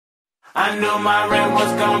I knew my rent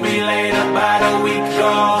was gonna be late about a week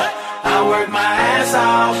ago. I worked my ass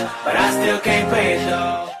off, but I still can't pay it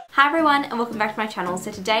though. Hi everyone and welcome back to my channel.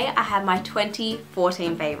 So today I have my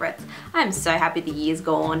 2014 favourites. I'm so happy the year's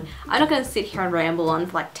gone. I'm not going to sit here and ramble on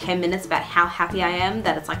for like 10 minutes about how happy I am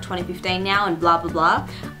that it's like 2015 now and blah blah blah.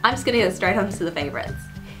 I'm just going to go straight on to the favourites.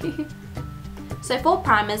 So for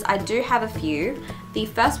primers, I do have a few. The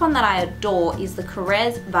first one that I adore is the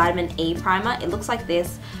Korres Vitamin E Primer. It looks like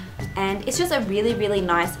this. And it's just a really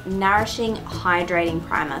nice, nourishing, hydrating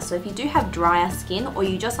primer. So if you do have drier skin or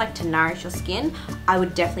you just like to nourish your skin, I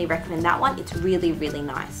would definitely recommend that one. It's really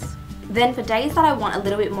nice. Then for days that I want a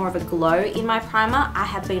little bit more of a glow in my primer, I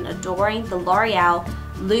have been adoring the L'Oreal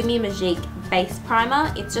Lumi Magique Base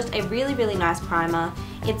Primer. It's just a really nice primer.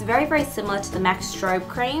 It's very similar to the MAC Strobe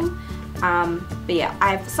Cream. But yeah,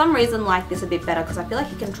 I for some reason like this a bit better because I feel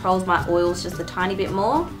like it controls my oils just a tiny bit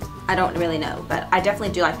more. I don't really know, but I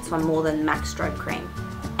definitely do like this one more than MAC Strobe Cream.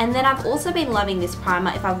 And then I've also been loving this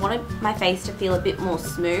primer if I wanted my face to feel a bit more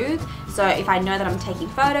smooth. So if I know that I'm taking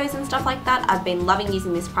photos and stuff like that, I've been loving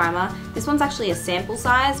using this primer. This one's actually a sample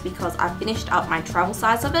size because I've finished up my travel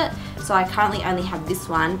size of it. So I currently only have this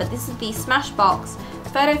one, but this is the Smashbox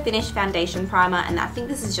Photo Finish Foundation Primer, and I think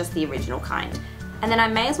this is just the original kind. And then I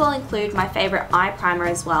may as well include my favorite eye primer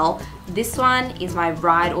as well. This one is my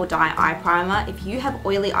Ride or Die eye primer. If you have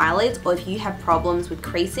oily eyelids or if you have problems with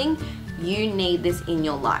creasing, you need this in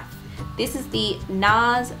your life. This is the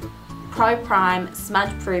NARS Pro Prime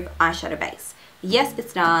Smudge Proof Eyeshadow Base. Yes,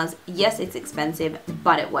 it's NARS, yes, it's expensive,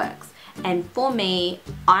 but it works. And for me,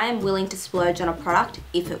 I am willing to splurge on a product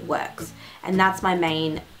if it works. And that's my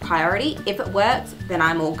main priority. If it works, then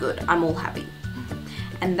I'm all good, I'm all happy.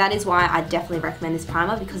 And that is why I definitely recommend this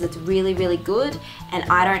primer because it's really good and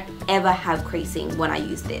I don't ever have creasing when I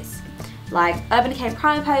use this. Like Urban Decay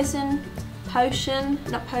Primer Potion,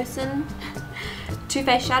 Too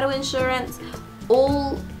Faced Shadow Insurance,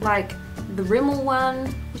 all like the Rimmel one.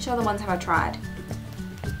 Which other ones have I tried?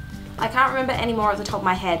 I can't remember any more off the top of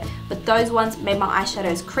my head, but those ones made my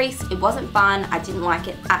eyeshadows crease. It wasn't fun, I didn't like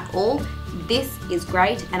it at all. This is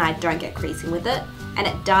great and I don't get creasing with it. And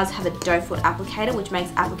it does have a doe foot applicator, which makes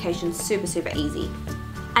application super easy.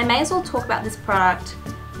 I may as well talk about this product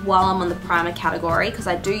while I'm on the primer category because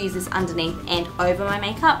I do use this underneath and over my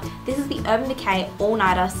makeup. This is the Urban Decay All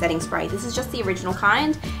Nighter Setting Spray. This is just the original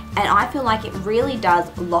kind and I feel like it really does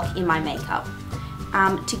lock in my makeup.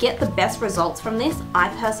 To get the best results from this, I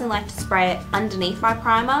personally like to spray it underneath my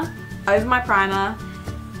primer, over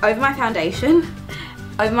my foundation,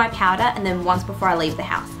 over my powder, and then once before I leave the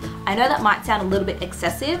house. I know that might sound a little bit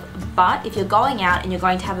excessive, but if you're going out and you're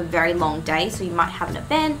going to have a very long day, so you might have an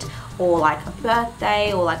event or like a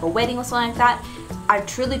birthday or like a wedding or something like that, I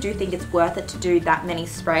truly do think it's worth it to do that many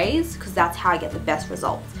sprays because that's how I get the best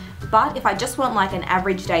results. But if I just want like an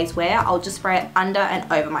average day's wear, I'll just spray it under and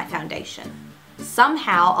over my foundation.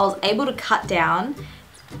 Somehow I was able to cut down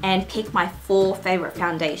and pick my 4 favorite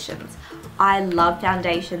foundations. I love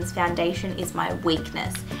foundations. Foundation is my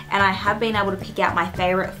weakness and I have been able to pick out my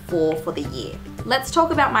favorite 4 for the year. Let's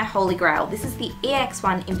talk about my holy grail. This is the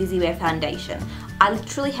EX1 Invisiwear Foundation. I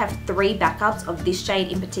literally have 3 backups of this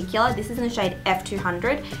shade in particular. This is in the shade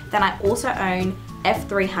F200. Then I also own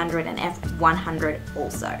F300 and F100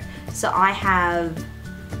 also. So I have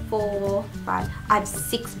 4, 5, I have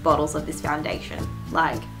 6 bottles of this foundation,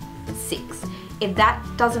 like 6. If that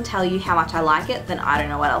doesn't tell you how much I like it, then I don't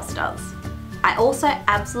know what else does. I also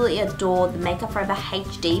absolutely adore the Makeup Forever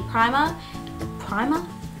HD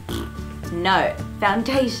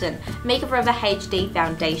foundation. Makeup Forever HD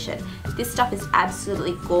foundation. This stuff is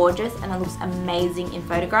absolutely gorgeous and it looks amazing in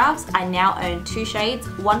photographs. I now own 2 shades,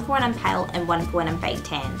 one for when I'm pale and one for when I'm fake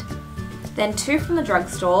tanned. Then 2 from the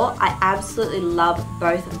drugstore. I absolutely love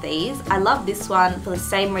both of these. I love this one for the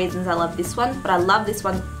same reasons I love this one, but I love this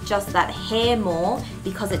one just that hair more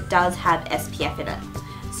because it does have SPF in it.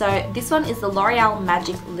 So this one is the L'Oreal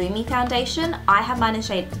Magic Lumi Foundation. I have mine in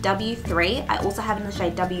shade W3. I also have it in the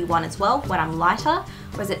shade W1 as well when I'm lighter,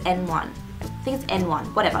 or is it N1? I think it's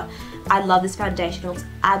N1, whatever. I love this foundation. It looks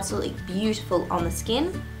absolutely beautiful on the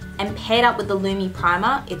skin. And paired up with the Lumi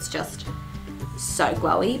Primer, it's just so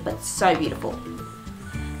glowy, but so beautiful.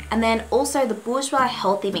 And then also the Bourjois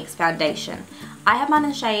Healthy Mix Foundation. I have mine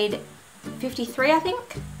in shade 53, I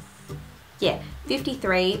think. Yeah,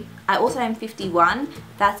 53. I also am 51.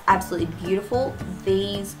 That's absolutely beautiful.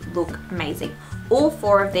 These look amazing. All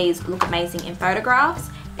 4 of these look amazing in photographs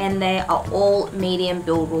and they are all medium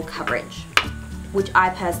build rule coverage, which I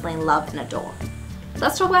personally love and adore.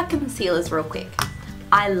 Let's talk about concealers real quick.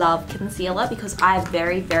 I love concealer because I have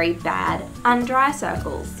very bad under eye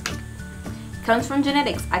circles. Comes from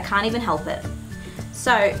genetics, I can't even help it.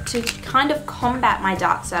 So to kind of combat my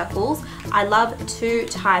dark circles, I love two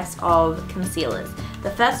types of concealers.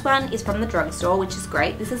 The first one is from the drugstore, which is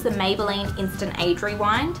great. This is the Maybelline Instant Age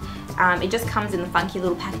Rewind. It just comes in the funky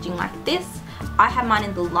little packaging like this. I have mine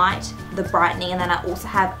in the light, the brightening, and then I also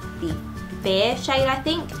have the fair shade, I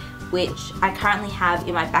think, which I currently have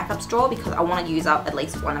in my backup drawer because I want to use up at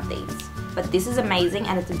least one of these. But this is amazing,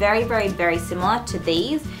 and it's very, very, very similar to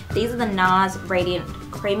these. These are the NARS Radiant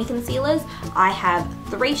Creamy Concealers. I have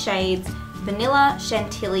 3 shades, Vanilla,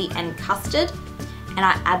 Chantilly, and Custard. And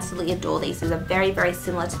I absolutely adore these. These are very, very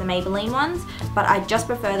similar to the Maybelline ones, but I just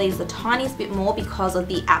prefer these the tiniest bit more because of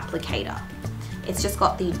the applicator. It's just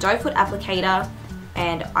got the doe foot applicator,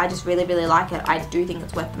 and I just really, really like it. I do think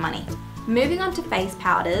it's worth the money. Moving on to face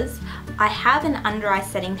powders, I have an under eye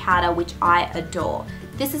setting powder which I adore.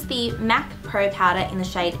 This is the MAC Pro Powder in the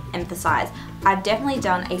shade Emphasize. I've definitely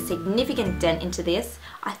done a significant dent into this.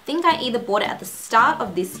 I think I either bought it at the start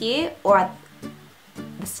of this year or at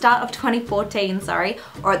the start of 2014, sorry,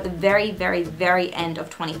 or at the very, very, very end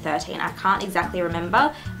of 2013. I can't exactly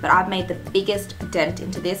remember, but I've made the biggest dent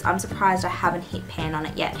into this. I'm surprised I haven't hit pan on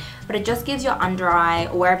it yet, but it just gives your under eye,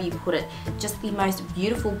 or wherever you put it, just the most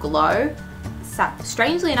beautiful glow. So,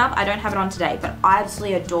 strangely enough, I don't have it on today, but I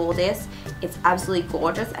absolutely adore this. It's absolutely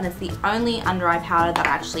gorgeous, and it's the only under eye powder that I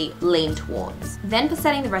actually lean towards. Then for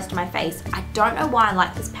setting the rest of my face, I don't know why I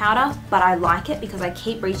like this powder, but I like it because I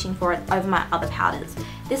keep reaching for it over my other powders.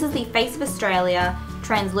 This is the Face of Australia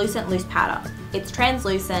Translucent Loose Powder. It's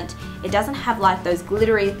translucent, it doesn't have like those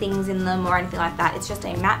glittery things in them or anything like that. It's just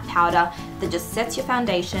a matte powder that just sets your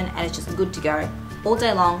foundation, and it's just good to go all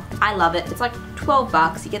day long. I love it. It's like 12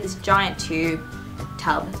 bucks. You get this giant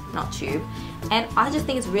tub, not tube. And I just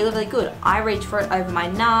think it's really, really good. I reach for it over my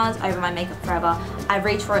NARS, over my Makeup Forever. I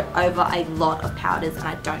reach for it over a lot of powders, and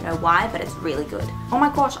I don't know why, but it's really good. Oh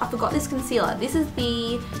my gosh, I forgot this concealer. This is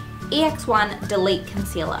the EX1 Delete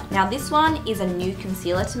Concealer. Now this one is a new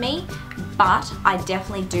concealer to me, but I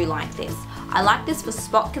definitely do like this. I like this for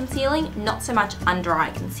spot concealing, not so much under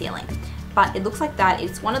eye concealing. But it looks like that.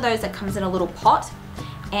 It's one of those that comes in a little pot,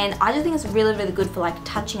 and I just think it's really, really good for like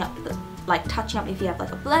touching up if you have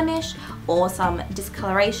like a blemish or some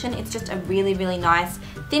discoloration. It's just a really, really nice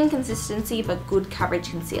thin consistency but good coverage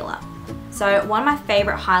concealer. So one of my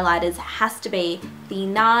favorite highlighters has to be the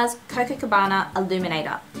NARS Coco Cabana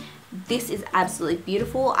Illuminator. This is absolutely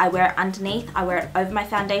beautiful. I wear it underneath, I wear it over my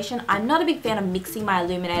foundation. I'm not a big fan of mixing my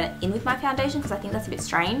illuminator in with my foundation because I think that's a bit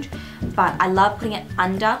strange, but I love putting it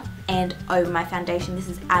under and over my foundation. This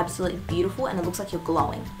is absolutely beautiful, and it looks like you're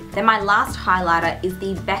glowing. Then my last highlighter is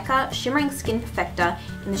the Becca Shimmering Skin Perfector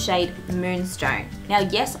in the shade Moonstone. Now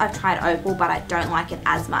yes, I've tried Opal, but I don't like it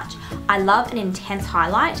as much. I love an intense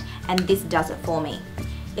highlight, and this does it for me.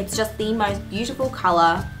 It's just the most beautiful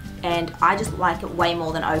color, and I just like it way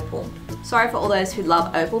more than Opal. Sorry for all those who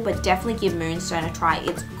love Opal, but definitely give Moonstone a try.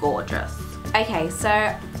 It's gorgeous. Okay, so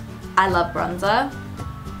I love bronzer.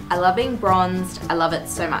 I love being bronzed. I love it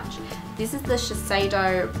so much. This is the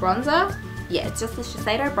Shiseido bronzer. Yeah, it's just the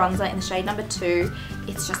Shiseido bronzer in the shade number 2.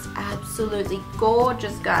 It's just absolutely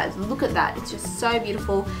gorgeous, guys. Look at that. It's just so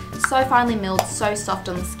beautiful, so finely milled, so soft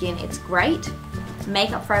on the skin. It's great.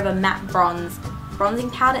 Makeup Forever Matte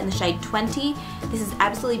Bronzing Powder in the shade 20. This is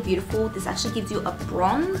absolutely beautiful. This actually gives you a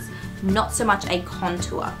bronze, not so much a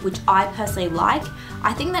contour, which I personally like.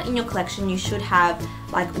 I think that in your collection you should have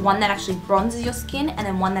like one that actually bronzes your skin and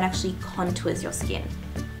then one that actually contours your skin.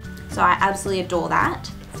 So I absolutely adore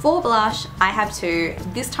that. For blush, I have 2.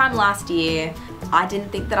 This time last year, I didn't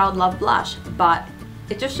think that I would love blush, but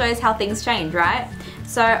it just shows how things change, right?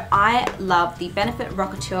 So I love the Benefit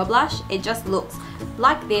Rockateur blush. It just looks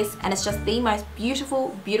like this, and it's just the most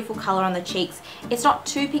beautiful, beautiful color on the cheeks. It's not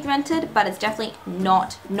too pigmented, but it's definitely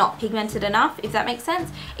not pigmented enough, if that makes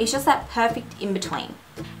sense. It's just that perfect in between.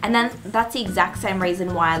 And then that's the exact same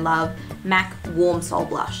reason why I love MAC Warm Soul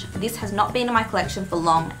Blush. This has not been in my collection for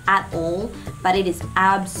long at all, but it is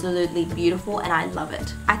absolutely beautiful and I love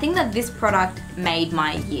it. I think that this product made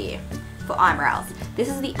my year for eyebrows. This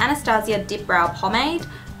is the Anastasia Dip Brow Pomade.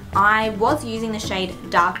 I was using the shade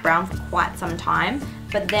Dark Brown for quite some time,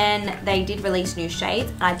 but then they did release new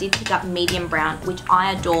shades and I did pick up Medium Brown, which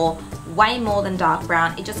I adore way more than Dark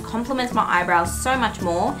Brown. It just complements my eyebrows so much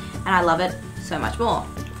more and I love it so much more.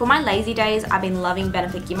 For my lazy days, I've been loving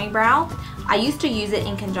Benefit Gimme Brow. I used to use it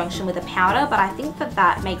in conjunction with a powder, but I think that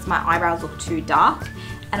that makes my eyebrows look too dark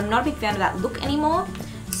and I'm not a big fan of that look anymore.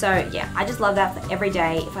 So yeah, I just love that for every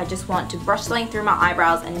day. If I just want to brush something through my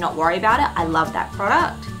eyebrows and not worry about it, I love that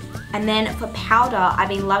product. And then for powder, I've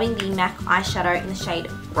been loving the MAC eyeshadow in the shade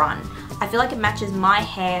Run. I feel like it matches my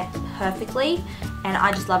hair perfectly, and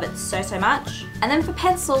I just love it so, so much. And then for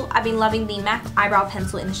pencil, I've been loving the MAC eyebrow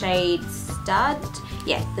pencil in the shade Stud.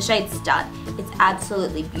 Yeah, the shade Stud. It's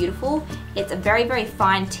absolutely beautiful. It's a very, very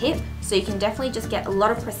fine tip, so you can definitely just get a lot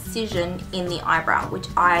of precision in the eyebrow, which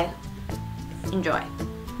I enjoy.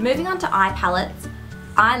 Moving on to eye palettes.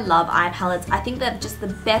 I love eye palettes. I think they're just the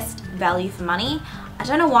best value for money. I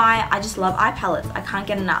don't know why, I just love eye palettes. I can't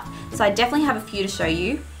get enough. So I definitely have a few to show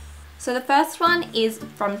you. So the first one is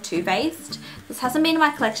from Too Faced. This hasn't been in my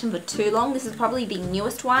collection for too long. This is probably the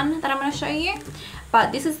newest one that I'm going to show you.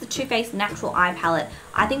 But this is the Too Faced Natural Eye Palette.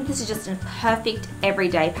 I think this is just a perfect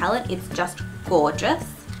everyday palette. It's just gorgeous.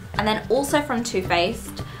 And then also from Too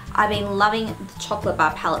Faced, I've been loving the Chocolate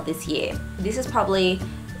Bar palette this year. This is probably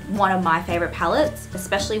one of my favorite palettes,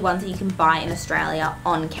 especially ones that you can buy in Australia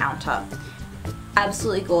on counter.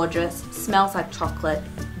 Absolutely gorgeous, smells like chocolate,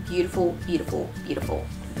 beautiful, beautiful, beautiful.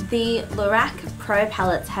 The Lorac Pro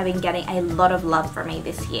palettes have been getting a lot of love from me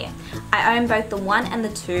this year. I own both the 1 and the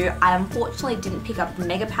 2. I unfortunately didn't pick up the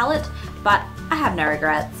Mega palette, but I have no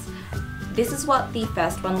regrets. This is what the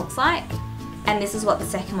first one looks like, and this is what the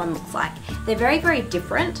second one looks like. They're very, very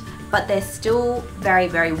different, but they're still very,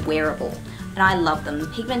 very wearable, and I love them. The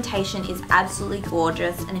pigmentation is absolutely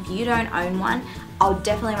gorgeous, and if you don't own one, I'll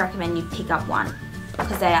definitely recommend you pick up one,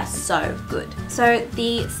 because they are so good. So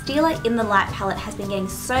the Stila In The Light palette has been getting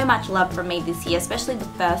so much love from me this year, especially the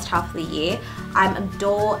first half of the year. I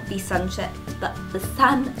adore the sunset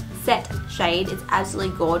shade. It's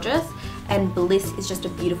absolutely gorgeous, and Bliss is just a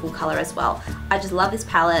beautiful color as well. I just love this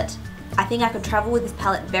palette. I think I could travel with this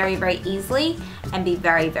palette very, very easily and be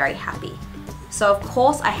very, very happy. So of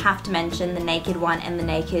course I have to mention the Naked 1 and the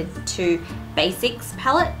Naked 2 Basics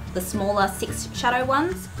palette, the smaller 6 shadow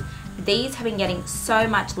ones. These have been getting so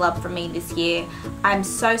much love from me this year. I'm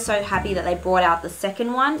so, so happy that they brought out the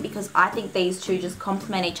second one, because I think these two just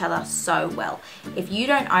complement each other so well. If you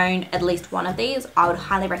don't own at least one of these, I would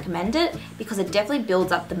highly recommend it, because it definitely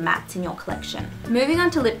builds up the mattes in your collection. Moving on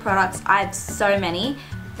to lip products, I have so many,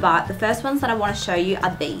 but the first ones that I want to show you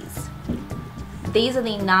are these. These are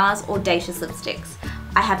the NARS Audacious lipsticks.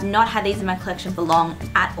 I have not had these in my collection for long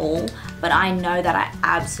at all, but I know that I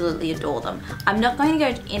absolutely adore them. I'm not going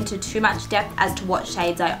to go into too much depth as to what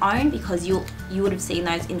shades I own, because you would have seen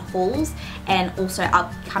those in hauls and also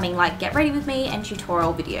upcoming like get ready with me and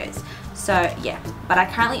tutorial videos. So yeah, but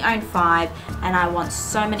I currently own 5 and I want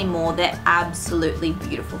so many more. They're absolutely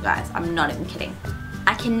beautiful, guys. I'm not even kidding.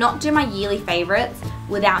 I cannot do my yearly favourites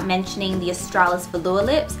without mentioning the Australis Velour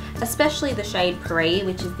lips, especially the shade Paris,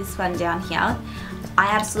 which is this one down here. I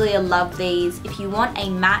absolutely love these. If you want a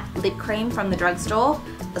matte lip cream from the drugstore,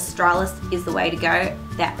 Australis is the way to go.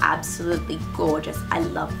 They're absolutely gorgeous. I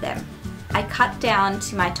love them. I cut down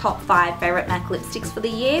to my top 5 favourite MAC lipsticks for the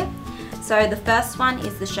year. So the first one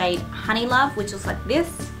is the shade Honey Love, which looks like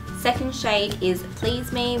this. Second shade is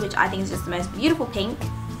Please Me, which I think is just the most beautiful pink.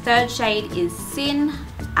 Third shade is Sin.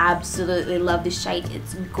 Absolutely love this shade.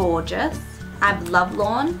 It's gorgeous. I have Love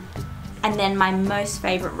Lawn. And then my most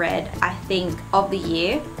favourite red, I think, of the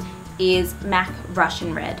year is MAC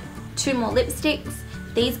Russian Red. 2 more lipsticks.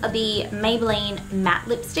 These are the Maybelline matte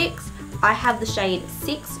lipsticks. I have the shade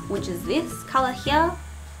 6, which is this colour here.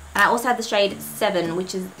 And I also have the shade 7,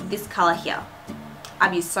 which is this colour here.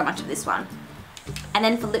 I've used so much of this one. And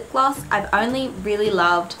then for lip gloss, I've only really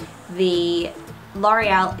loved the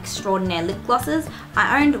L'Oreal Extraordinaire lip glosses.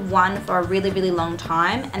 I owned one for a really, really long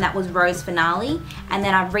time, and that was Rose Finale. And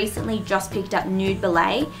then I've recently just picked up Nude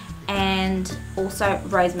Ballet and also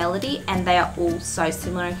Rose Melody, and they are all so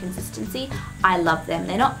similar in consistency. I love them.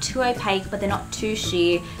 They're not too opaque, but they're not too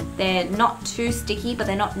sheer. They're not too sticky, but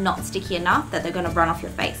they're not sticky enough that they're gonna run off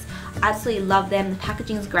your face. I absolutely love them. The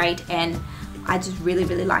packaging is great, and I just really,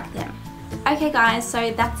 really like them. Okay guys,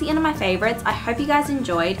 so that's the end of my favorites. I hope you guys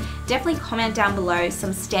enjoyed. Definitely comment down below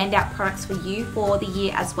some standout products for you for the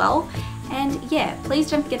year as well. And yeah, please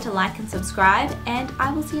don't forget to like and subscribe, and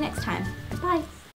I will see you next time. Bye.